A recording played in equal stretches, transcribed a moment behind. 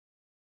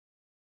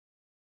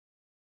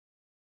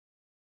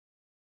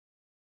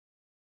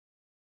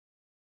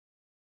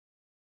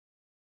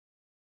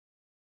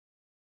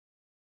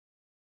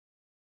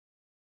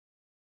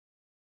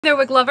Hey there,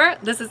 wig lover.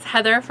 This is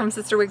Heather from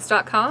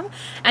CysterWigs.com,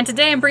 and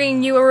today I'm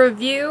bringing you a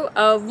review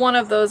of one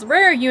of those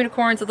rare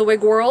unicorns of the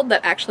wig world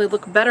that actually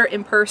look better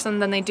in person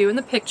than they do in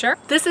the picture.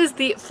 This is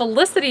the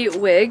Felicity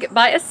wig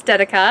by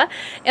Estetica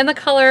in the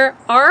color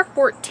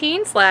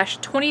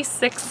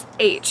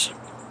R14/26H.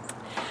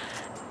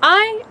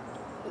 I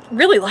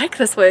really like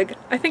this wig.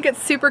 I think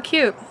it's super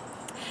cute.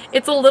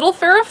 It's a little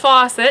Farrah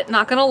Fawcett,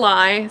 not gonna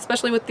lie,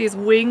 especially with these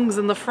wings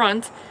in the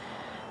front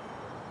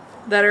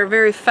that are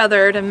very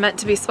feathered and meant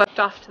to be swept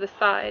off to the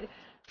side.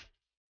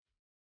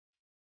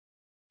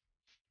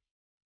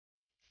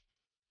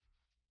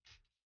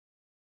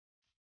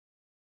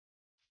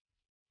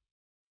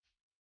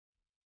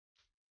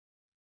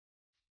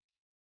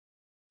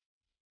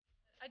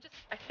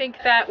 I think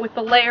that with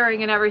the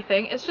layering and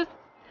everything, it's just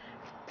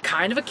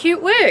kind of a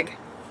cute wig.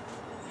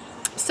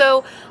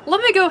 So let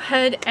me go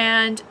ahead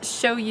and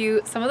show you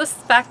some of the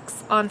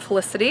specs on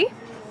Felicity.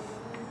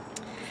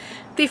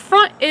 The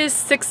front is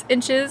 6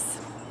 inches,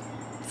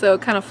 so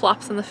it kind of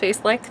flops in the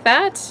face like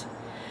that.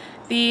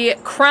 The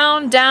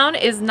crown down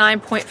is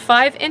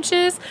 9.5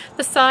 inches,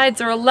 the sides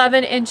are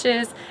 11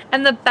 inches,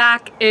 and the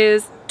back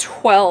is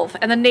 12,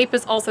 and the nape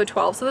is also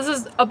 12. So this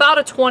is about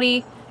a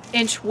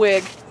 20-inch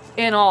wig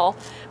in all,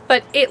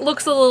 but it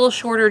looks a little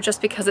shorter just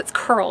because it's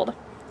curled.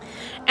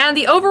 And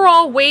the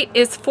overall weight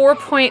is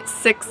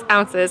 4.6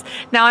 ounces.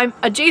 Now I'm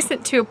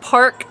adjacent to a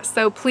park,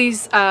 so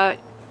please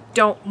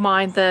don't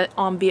mind the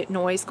ambient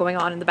noise going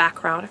on in the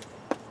background.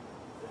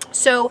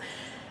 So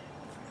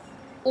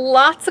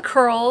lots of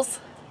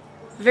curls,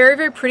 very,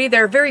 very pretty.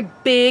 They're very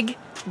big,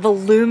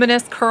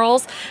 voluminous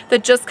curls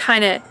that just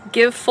kind of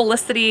give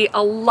Felicity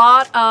a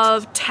lot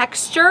of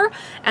texture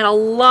and a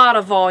lot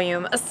of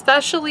volume,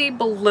 especially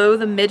below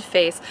the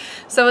mid-face.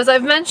 So as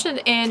I've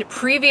mentioned in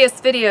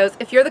previous videos,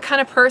 if you're the kind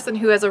of person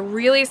who has a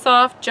really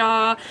soft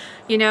jaw,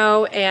 you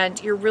know,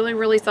 and you're really,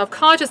 really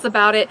self-conscious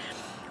about it,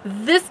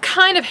 this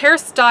kind of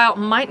hairstyle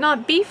might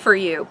not be for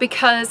you,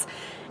 because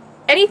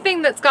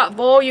anything that's got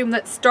volume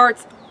that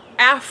starts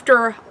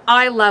after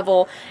eye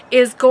level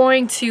is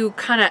going to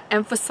kind of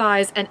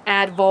emphasize and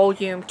add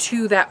volume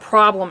to that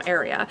problem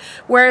area.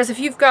 Whereas if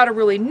you've got a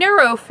really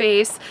narrow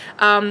face,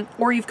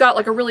 or you've got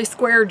like a really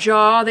square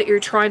jaw that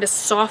you're trying to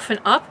soften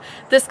up,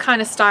 this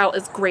kind of style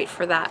is great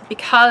for that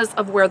because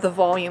of where the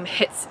volume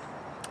hits.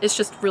 It's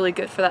just really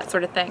good for that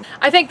sort of thing.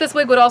 I think this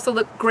wig would also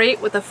look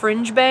great with a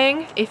fringe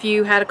bang. If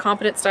you had a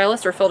competent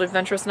stylist or felt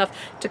adventurous enough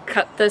to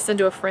cut this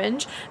into a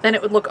fringe, then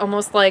it would look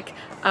almost like,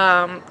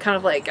 kind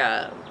of like,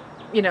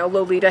 you know,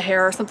 Lolita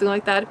hair or something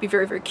like that. It'd be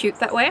very, very cute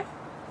that way.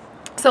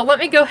 So let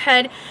me go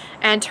ahead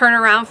and turn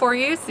around for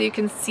you so you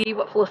can see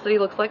what Felicity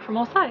looks like from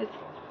all sides.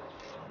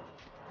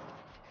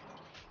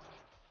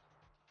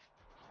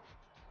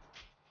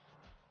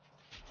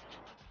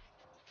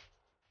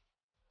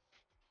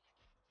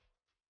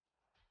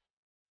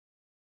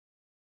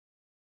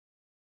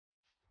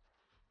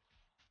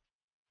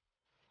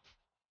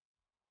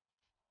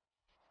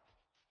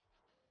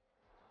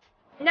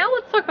 Now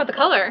let's talk about the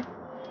color.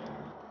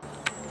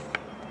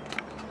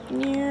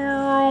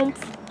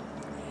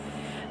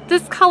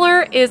 This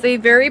color is a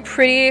very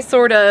pretty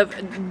sort of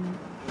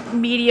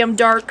medium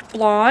dark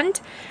blonde.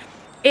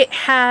 It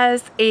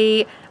has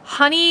a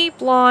honey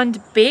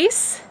blonde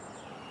base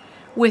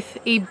with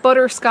a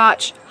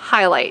butterscotch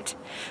highlight.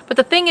 But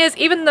the thing is,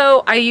 even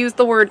though I use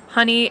the word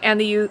honey and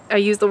I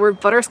use the word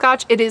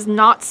butterscotch, it is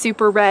not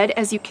super red.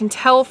 As you can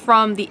tell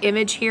from the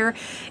image here,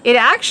 it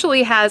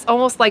actually has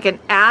almost like an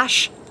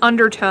ash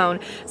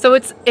undertone. So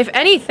it's, if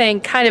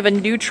anything, kind of a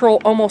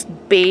neutral, almost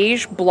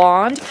beige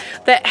blonde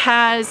that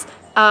has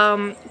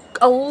a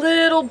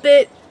little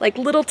bit, like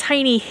little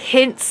tiny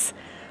hints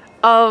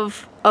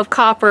of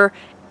copper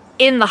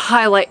in the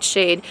highlight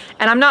shade.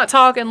 And I'm not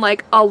talking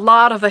like a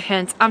lot of a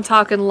hint, I'm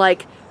talking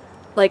like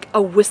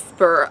a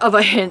whisper of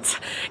a hint.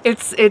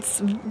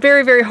 It's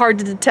very, very hard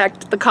to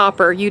detect the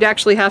copper. You'd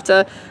actually have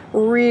to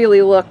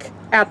really look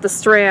at the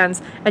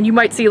strands, and you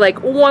might see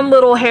like one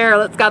little hair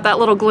that's got that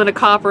little glint of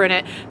copper in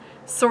it.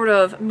 Sort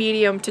of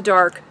medium to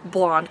dark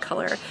blonde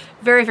color.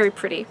 Very, very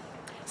pretty.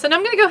 So now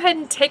I'm going to go ahead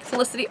and take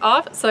Felicity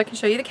off so I can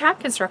show you the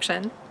cap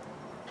construction.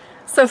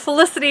 So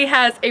Felicity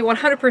has a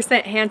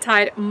 100%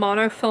 hand-tied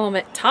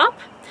monofilament top.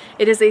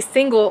 It is a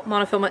single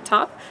monofilament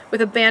top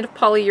with a band of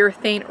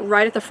polyurethane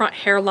right at the front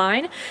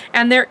hairline,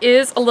 and there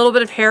is a little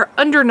bit of hair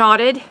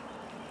underknotted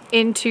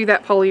into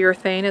that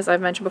polyurethane. As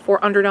I've mentioned before,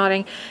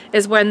 underknotting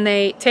is when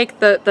they take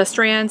the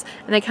strands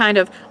and they kind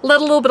of let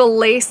a little bit of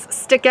lace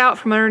stick out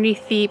from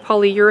underneath the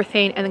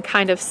polyurethane and then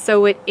kind of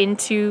sew it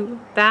into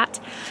that.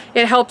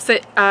 It helps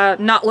it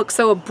not look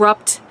so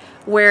abrupt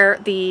where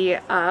the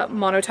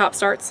monotop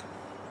starts.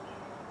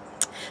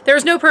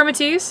 There's no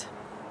permatease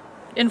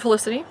in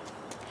Felicity.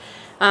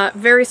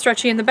 Very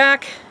stretchy in the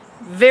back.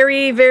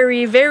 Very,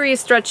 very, very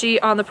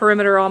stretchy on the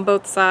perimeter on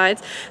both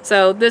sides.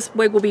 So this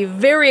wig will be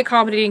very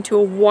accommodating to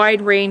a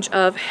wide range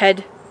of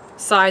head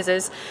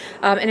sizes.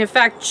 And in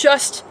fact,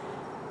 just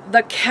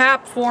the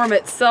cap form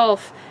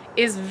itself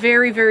is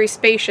very, very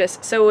spacious.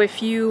 So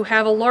if you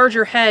have a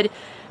larger head,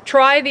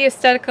 try the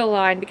Estetica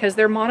line because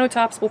their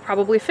monotops will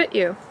probably fit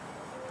you.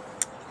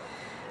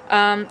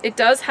 It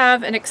does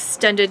have an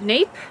extended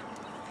nape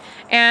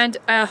and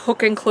a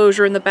hook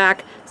enclosure in the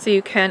back so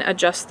you can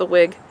adjust the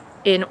wig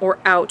in or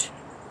out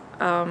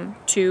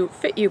to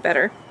fit you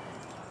better.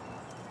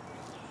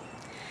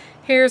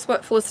 Here's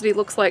what Felicity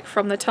looks like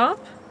from the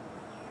top.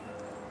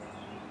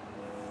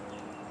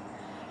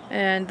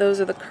 And those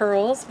are the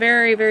curls.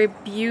 Very, very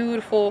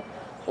beautiful,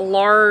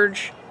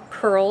 large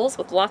curls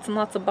with lots and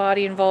lots of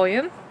body and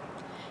volume.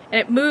 And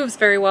it moves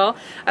very well.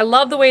 I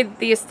love the way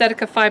the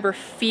Estetica fiber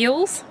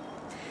feels.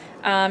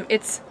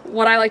 It's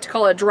what I like to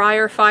call a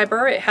drier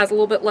fiber. It has a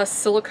little bit less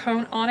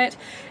silicone on it,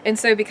 and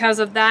so because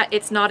of that,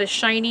 it's not as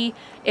shiny.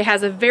 It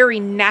has a very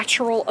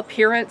natural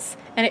appearance,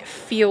 and it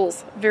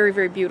feels very,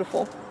 very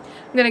beautiful.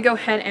 I'm going to go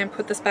ahead and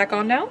put this back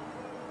on now.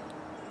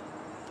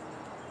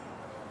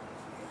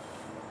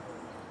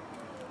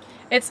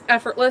 It's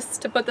effortless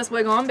to put this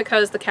wig on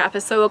because the cap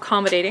is so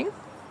accommodating.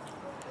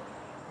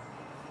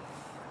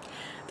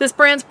 This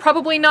brand's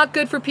probably not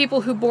good for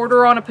people who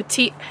border on a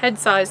petite head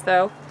size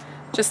though.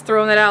 Just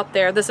throwing that out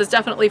there. This is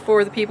definitely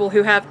for the people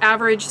who have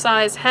average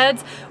sized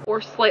heads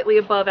or slightly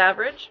above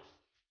average.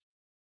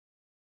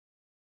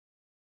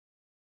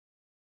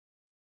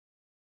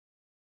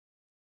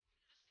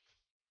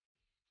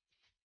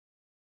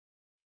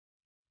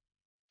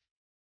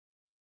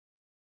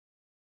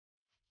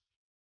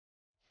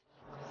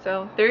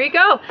 So there you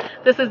go.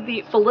 This is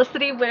the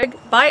Felicity wig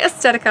by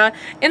Estetica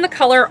in the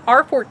color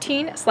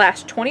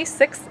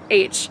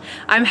R14/26H.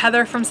 I'm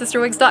Heather from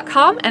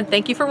CysterWigs.com, and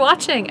thank you for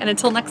watching. And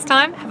until next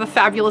time, have a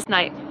fabulous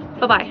night.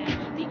 Bye-bye.